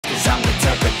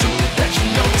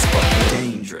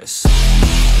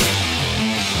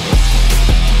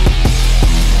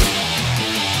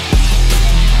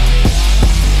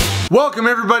Welcome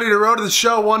everybody to Road to the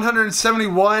Show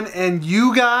 171, and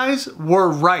you guys were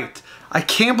right. I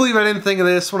can't believe I didn't think of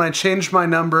this when I changed my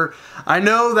number. I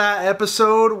know that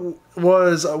episode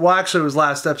was, well actually it was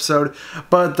last episode,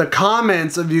 but the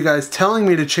comments of you guys telling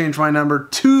me to change my number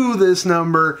to this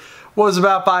number was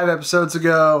about 5 episodes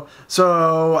ago.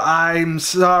 So I'm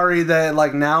sorry that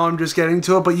like now I'm just getting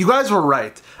to it, but you guys were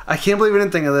right. I can't believe I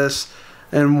didn't think of this.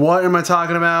 And what am I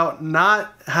talking about?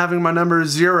 Not having my number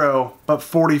 0, but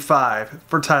 45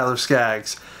 for Tyler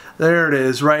Skaggs. There it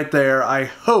is, right there. I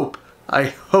hope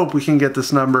we can get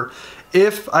this number.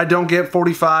 If I don't get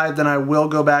 45, then I will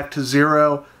go back to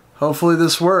 0. Hopefully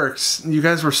this works. You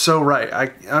guys were so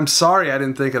right. I'm sorry I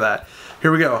didn't think of that.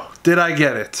 Here we go. Did I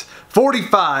get it?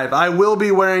 45. I will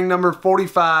be wearing number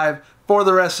 45 for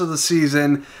the rest of the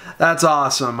season. That's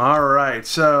awesome. Alright,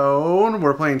 so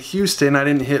we're playing Houston. I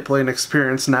didn't hit play and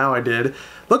experience. Now I did.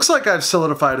 Looks like I've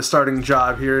solidified a starting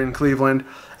job here in Cleveland.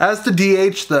 As the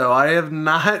DH though, I have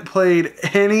not played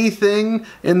anything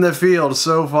in the field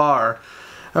so far.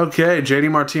 Okay,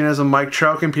 JD Martinez and Mike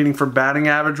Trout competing for batting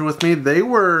average with me. They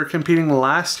were competing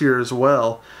last year as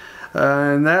well.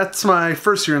 And that's my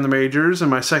first year in the majors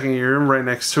and my second year right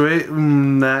next to it.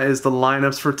 That is the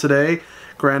lineups for today.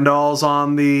 Grandal's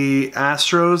on the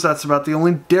Astros. That's about the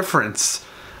only difference.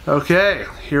 Okay,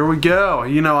 here we go.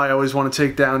 You know I always want to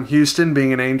take down Houston,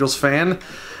 being an Angels fan.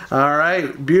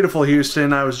 Alright, beautiful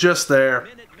Houston. I was just there.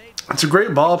 It's a great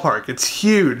ballpark. It's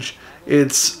huge.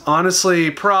 It's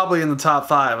honestly probably in the top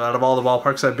 5 out of all the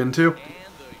ballparks I've been to.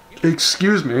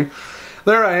 Excuse me.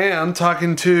 There I am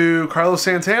talking to Carlos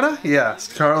Santana.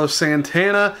 Yes, Carlos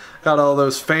Santana. Got all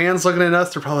those fans looking at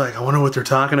us. They're probably like, I wonder what they're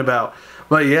talking about.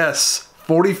 But yes,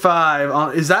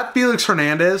 45. Is that Felix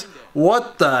Hernandez?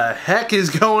 What the heck is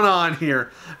going on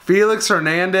here? Felix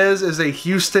Hernandez is a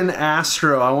Houston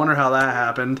Astro. I wonder how that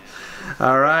happened.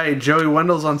 Alright, Joey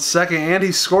Wendell's on second, and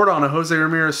he scored on a Jose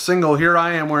Ramirez single. Here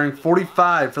I am wearing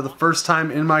 45 for the first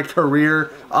time in my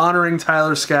career, honoring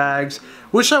Tyler Skaggs.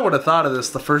 Wish I would have thought of this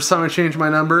the first time I changed my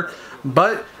number,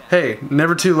 but hey,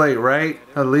 never too late, right?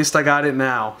 At least I got it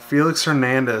now. Felix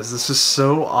Hernandez. This is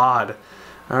so odd.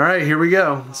 Alright, here we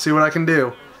go. Let's see what I can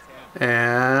do.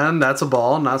 And that's a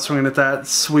ball. Not swinging at that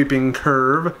sweeping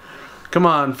curve. Come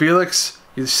on, Felix.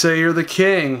 You say you're the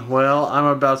king. Well, I'm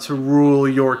about to rule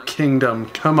your kingdom.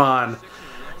 Come on.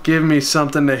 Give me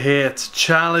something to hit.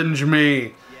 Challenge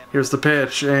me. Here's the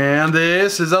pitch. And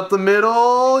this is up the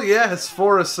middle. Yes,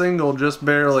 for a single, just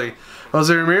barely.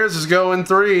 Jose Ramirez is going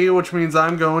 3, which means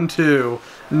I'm going 2.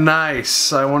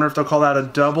 Nice. I wonder if they'll call that a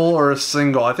double or a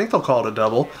single. I think they'll call it a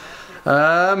double.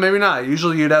 Maybe not.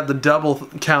 Usually you'd have the double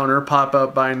counter pop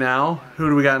up by now. Who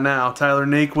do we got now? Tyler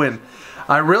Naquin.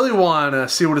 I really want to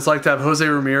see what it's like to have Jose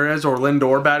Ramirez or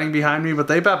Lindor batting behind me, but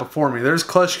they bat before me. There's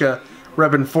Kleschka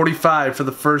repping 45 for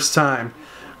the first time.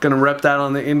 Gonna rep that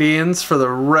on the Indians for the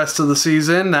rest of the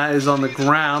season. That is on the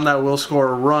ground. That will score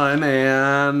a run,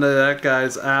 and that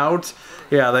guy's out.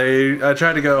 Yeah, I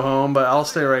tried to go home, but I'll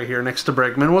stay right here next to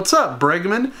Bregman. What's up,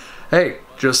 Bregman? Hey,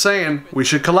 just saying, we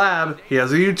should collab. He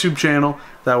has a YouTube channel.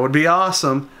 That would be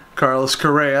awesome. Carlos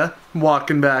Correa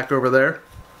walking back over there.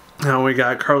 Now we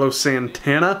got Carlos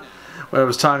Santana. I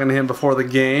was talking to him before the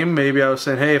game. Maybe I was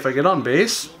saying, hey, if I get on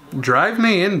base, drive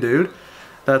me in, dude.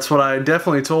 That's what I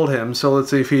definitely told him. So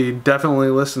let's see if he definitely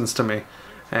listens to me.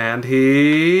 And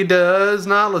he does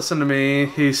not listen to me.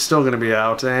 He's still going to be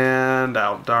out and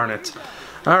out. Darn it.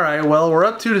 Alright, well, we're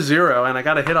up 2-0, and I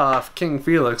got to hit off King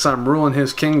Felix. I'm ruling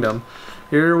his kingdom.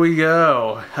 Here we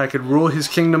go. I could rule his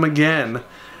kingdom again.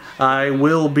 I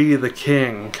will be the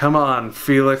king. Come on,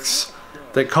 Felix.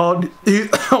 They called you.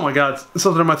 Oh my god,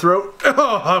 something in my throat.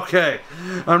 Oh, okay.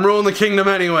 I'm ruling the kingdom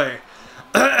anyway.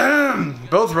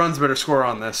 Both runs better score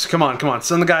on this. Come on, come on.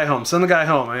 Send the guy home. Send the guy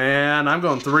home. And I'm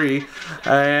going 3.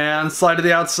 And slide to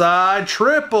the outside.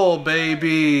 Triple,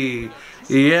 baby.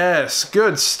 Yes,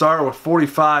 good start with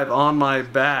 45 on my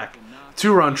back.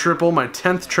 2-run triple, my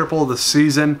 10th triple of the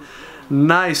season.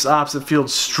 Nice opposite field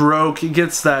stroke. He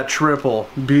gets that triple.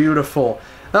 Beautiful.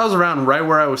 That was around right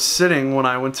where I was sitting when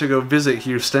I went to go visit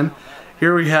Houston.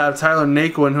 Here we have Tyler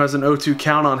Naquin, who has an 0-2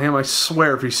 count on him. I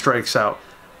swear if he strikes out.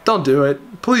 Don't do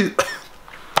it. Please.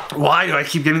 Why do I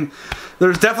keep getting...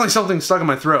 There's definitely something stuck in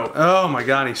my throat. Oh my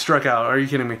god, he struck out. Are you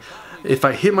kidding me? If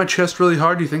I hit my chest really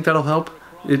hard, do you think that'll help?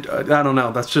 I don't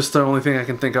know. That's just the only thing I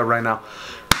can think of right now.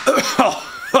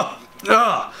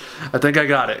 I think I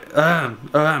got it.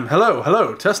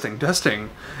 Hello, testing.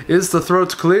 Is the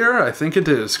throat clear? I think it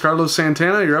is. Carlos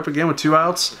Santana, you're up again with 2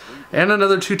 outs and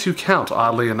another 2-2 count,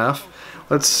 oddly enough.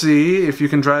 Let's see if you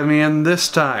can drive me in this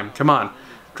time. Come on.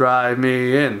 Drive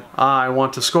me in. I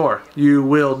want to score. You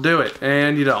will do it.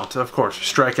 And you don't. Of course, you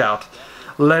strike out.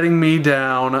 Letting me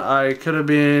down. I could have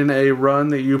been a run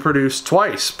that you produced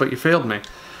twice, but you failed me.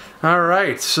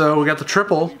 Alright, so we got the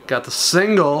triple, got the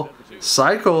single.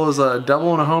 Cycle is a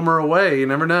double and a homer away. You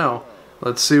never know.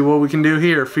 Let's see what we can do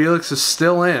here. Felix is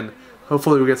still in.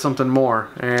 Hopefully we get something more.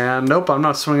 And nope, I'm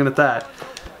not swinging at that.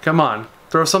 Come on.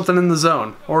 Throw something in the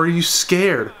zone. Or are you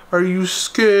scared? Are you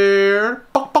scared?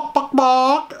 Bok, bok, bok,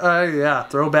 bok. Yeah,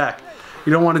 throw back.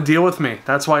 You don't want to deal with me.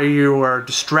 That's why you are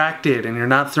distracted and you're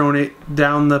not throwing it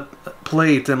down the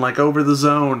plate and like over the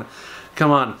zone.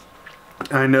 Come on.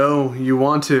 I know you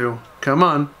want to. Come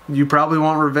on. You probably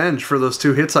want revenge for those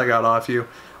 2 hits I got off you.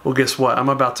 Well, guess what? I'm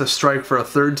about to strike for a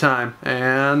 3rd time.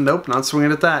 And nope, not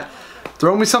swinging at that.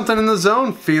 Throw me something in the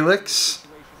zone, Felix.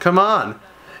 Come on.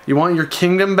 You want your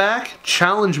kingdom back?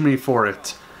 Challenge me for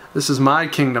it. This is my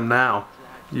kingdom now.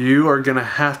 You are going to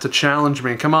have to challenge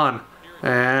me. Come on.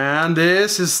 And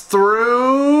this is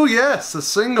through. Yes, a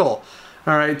single.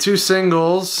 Alright, 2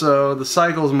 singles, so the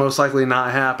cycle is most likely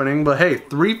not happening. But hey,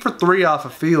 3 for 3 off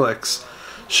of Felix.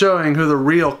 Showing who the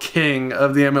real king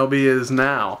of the MLB is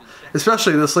now.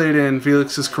 Especially this late in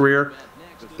Felix's career.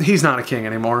 He's not a king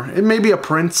anymore. It may be a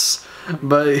prince,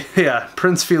 but yeah,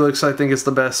 Prince Felix I think is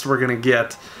the best we're going to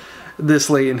get this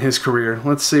late in his career.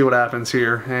 Let's see what happens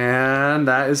here. And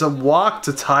that is a walk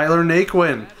to Tyler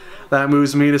Naquin. That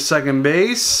moves me to second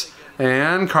base.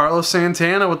 And Carlos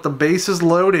Santana with the bases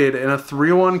loaded in a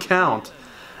 3-1 count.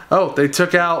 Oh, they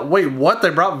took out... Wait, what? They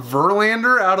brought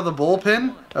Verlander out of the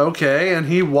bullpen? Okay, and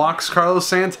he walks Carlos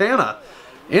Santana.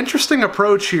 Interesting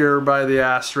approach here by the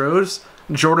Astros.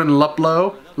 Jordan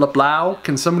Luplow.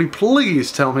 Can somebody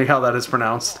please tell me how that is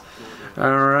pronounced?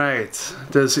 Alright.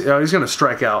 Oh, he's going to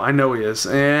strike out. I know he is.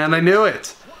 And I knew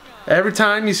it. Every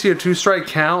time you see a 2-strike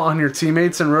count on your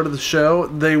teammates in Road to the Show,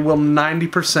 they will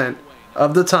 90%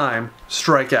 of the time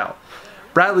strike out.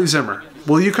 Bradley Zimmer,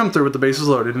 will you come through with the bases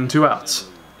loaded and 2 outs?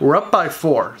 We're up by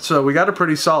 4, so we got a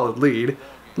pretty solid lead.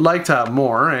 Like to have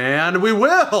more, and we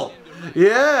will!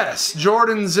 Yes!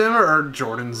 Bradley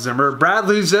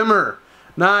Zimmer.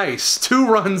 Nice. 2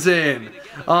 runs in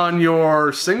on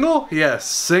your single? Yes,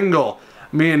 single.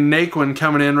 Me and Naquin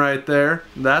coming in right there.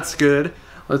 That's good.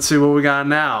 Let's see what we got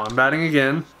now. I'm batting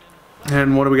again.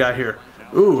 And what do we got here?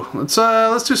 Ooh, let's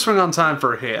do swing on time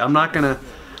for a hit. I'm not gonna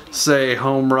say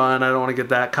home run. I don't want to get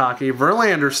that cocky.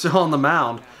 Verlander's still on the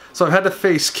mound. So I've had to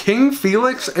face King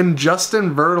Felix and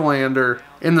Justin Verlander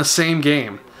in the same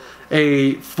game.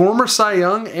 A former Cy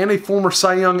Young and a former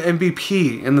Cy Young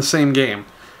MVP in the same game.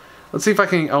 Let's see if I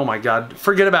can... Oh my god.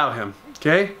 Forget about him.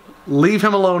 Okay? Leave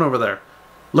him alone over there.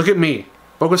 Look at me.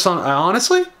 Focus on...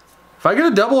 Honestly, if I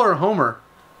get a double or a homer,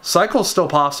 cycle's still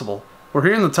possible. We're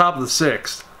here in the top of the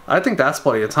 6th. I think that's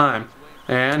plenty of time.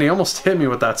 And he almost hit me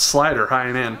with that slider high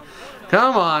and in.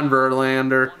 Come on,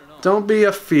 Verlander. Don't be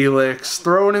a Felix.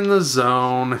 Throw it in the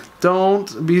zone.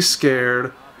 Don't be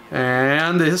scared.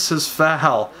 And this is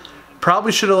foul.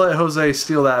 Probably should have let Jose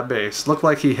steal that base. Looked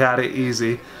like he had it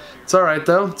easy. It's alright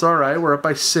though. It's alright. We're up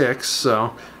by 6.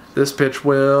 So this pitch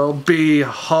will be...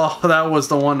 Oh, that was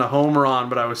the one to homer on,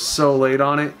 but I was so late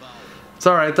on it. It's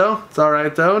alright though. It's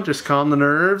alright though. Just calm the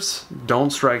nerves. Don't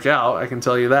strike out. I can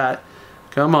tell you that.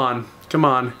 Come on. Come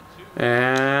on.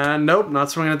 And nope, not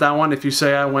swinging at that one. If you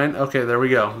say I went, okay, there we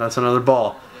go. That's another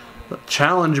ball.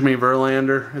 Challenge me,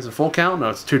 Verlander. Is it full count? No,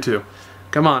 it's 2-2.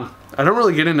 Come on. I don't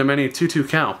really get into many 2-2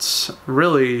 counts.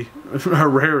 Really a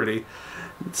rarity.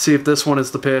 Let's see if this one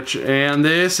is the pitch. And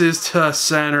this is to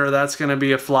center. That's going to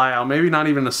be a fly out. Maybe not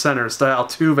even a center. It's to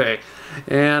Altuve.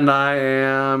 And I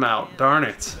am out. Darn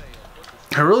it.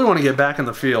 I really want to get back in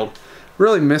the field.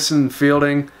 Really missing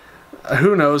fielding.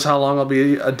 Who knows how long I'll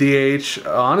be a DH.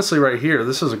 Honestly, right here,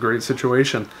 this is a great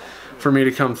situation for me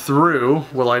to come through.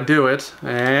 Will I do it?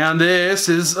 And this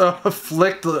is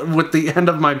flicked with the end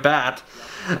of my bat.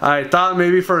 I thought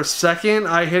maybe for a second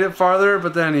I hit it farther,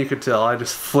 but then you could tell I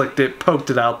just flicked it,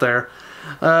 poked it out there.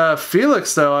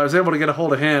 Felix, though, I was able to get a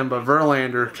hold of him, but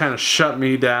Verlander kind of shut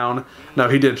me down. No,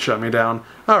 he did shut me down.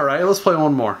 All right, let's play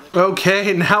one more.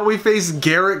 Okay, now we face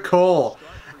Garrett Cole.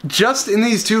 Just in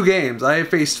these 2 games, I have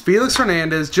faced Felix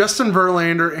Hernandez, Justin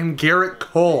Verlander, and Garrett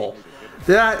Cole.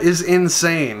 That is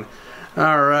insane.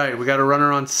 Alright, we got a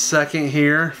runner on second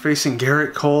here, facing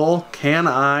Garrett Cole. Can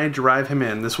I drive him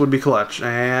in? This would be clutch.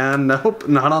 And nope,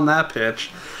 not on that pitch.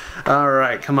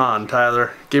 Alright, come on,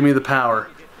 Tyler. Give me the power.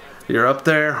 You're up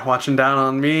there, watching down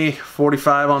on me.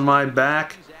 45 on my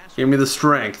back. Give me the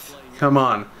strength. Come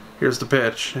on. Here's the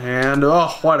pitch. And, oh,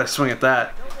 why'd I swing at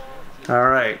that?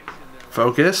 Alright.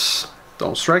 Focus.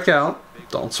 Don't strike out.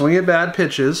 Don't swing at bad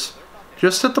pitches.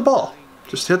 Just hit the ball.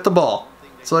 Just hit the ball.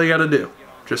 That's all you gotta do.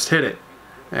 Just hit it.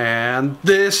 And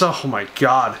this, oh my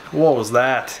god, what was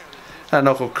that? That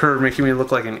knuckle curve making me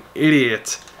look like an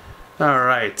idiot.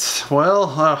 Alright, well,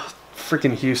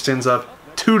 freaking Houston's up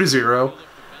 2-0.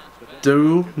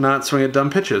 Do not swing at dumb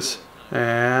pitches.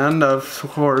 And of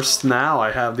course, now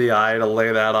I have the eye to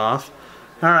lay that off.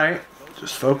 Alright,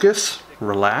 just focus,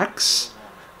 relax,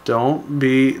 don't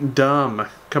be dumb.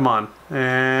 Come on.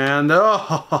 And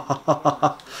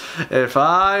oh, if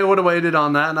I would have waited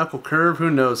on that knuckle curve, who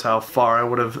knows how far I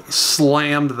would have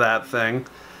slammed that thing.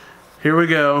 Here we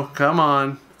go. Come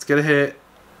on. Let's get a hit.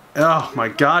 Oh my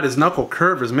god, his knuckle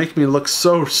curve is making me look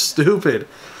so stupid.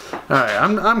 Alright,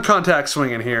 I'm contact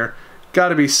swinging here.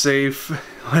 Gotta be safe.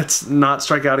 Let's not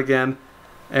strike out again.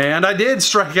 And I did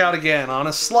strike out again on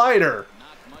a slider.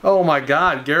 Oh my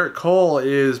god, Garrett Cole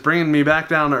is bringing me back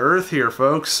down to earth here,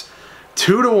 folks.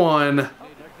 2-1.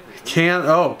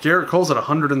 Oh, Garrett Cole's at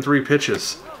 103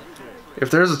 pitches. If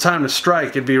there's a time to strike,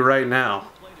 it'd be right now.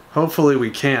 Hopefully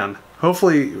we can.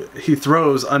 Hopefully he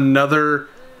throws another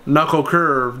knuckle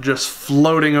curve just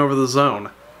floating over the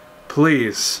zone.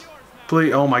 Please.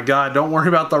 Please. Oh my god, don't worry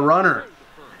about the runner.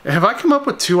 Have I come up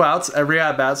with 2 outs every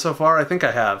at-bat so far? I think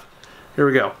I have. Here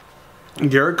we go.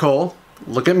 Garrett Cole,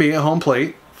 look at me at home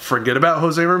plate. Forget about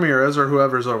Jose Ramirez or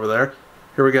whoever's over there.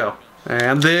 Here we go.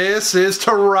 And this is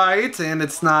to right, and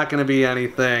it's not going to be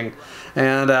anything.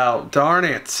 And out. Darn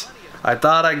it. I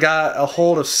thought I got a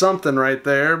hold of something right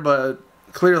there, but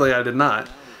clearly I did not.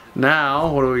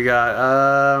 Now, what do we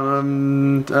got?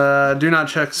 Do not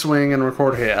check swing and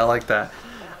record hit. I like that.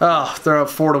 Oh, they're up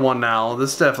 4-1 now.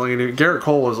 This is definitely going to... Garrett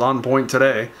Cole was on point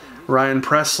today. Ryan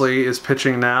Presley is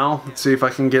pitching now. Let's see if I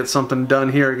can get something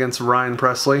done here against Ryan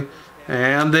Presley.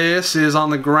 And this is on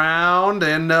the ground,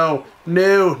 and no,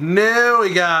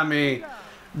 he got me.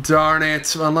 Darn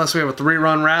it. Unless we have a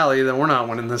 3-run rally, then we're not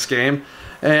winning this game.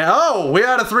 And, oh, we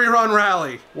had a 3-run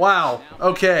rally. Wow,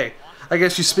 okay. I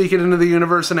guess you speak it into the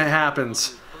universe and it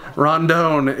happens.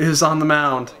 Rondon is on the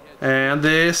mound, and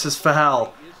this is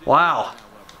foul. Wow,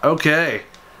 okay.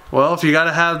 Well, if you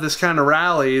gotta have this kind of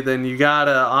rally, then you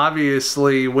gotta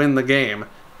obviously win the game.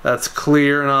 That's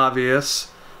clear and obvious.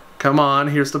 Come on,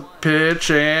 here's the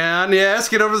pitch, and yes,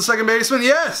 get over the second baseman,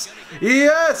 yes!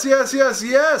 Yes, yes, yes,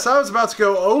 yes! I was about to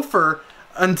go over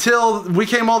until we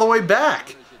came all the way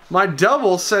back. My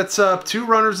double sets up 2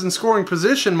 runners in scoring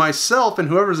position, myself and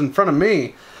whoever's in front of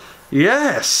me.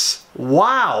 Yes!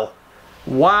 Wow!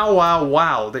 Wow, wow,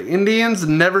 wow. The Indians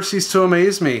never cease to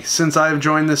amaze me since I've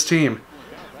joined this team.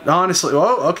 Honestly,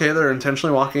 oh, okay, they're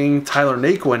intentionally walking Tyler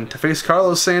Naquin to face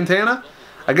Carlos Santana.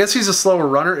 I guess he's a slower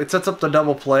runner. It sets up the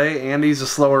double play, and he's a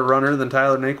slower runner than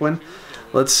Tyler Naquin.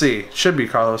 Let's see. It should be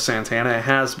Carlos Santana. It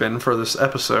has been for this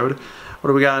episode. What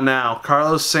do we got now?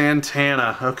 Carlos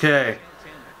Santana. Okay.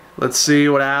 Let's see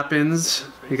what happens.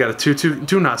 You got a 2-2.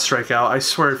 Do not strike out. I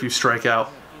swear if you strike out.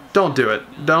 Don't do it.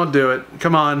 Don't do it.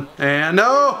 Come on. And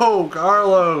no!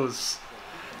 Carlos!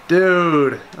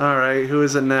 Dude. Alright, who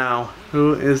is it now?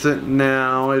 Who is it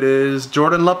now? It is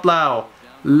Jordan Luplow.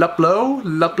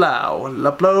 Luplow.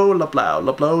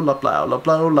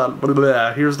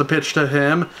 Here's the pitch to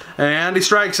him, and he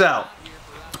strikes out.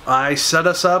 I set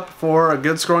us up for a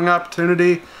good scoring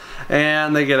opportunity,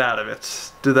 and they get out of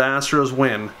it. Do the Astros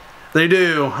win? They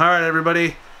do. Alright,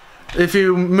 everybody. If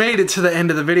you made it to the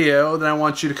end of the video, then I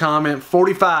want you to comment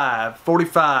 45.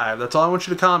 45. That's all I want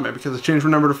you to comment, because I changed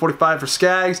my number to 45 for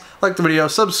Skaggs. Like the video,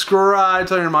 subscribe,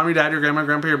 tell your mommy, dad, your grandma,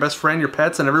 grandpa, your best friend, your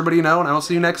pets, and everybody you know, and I will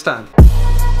see you next time.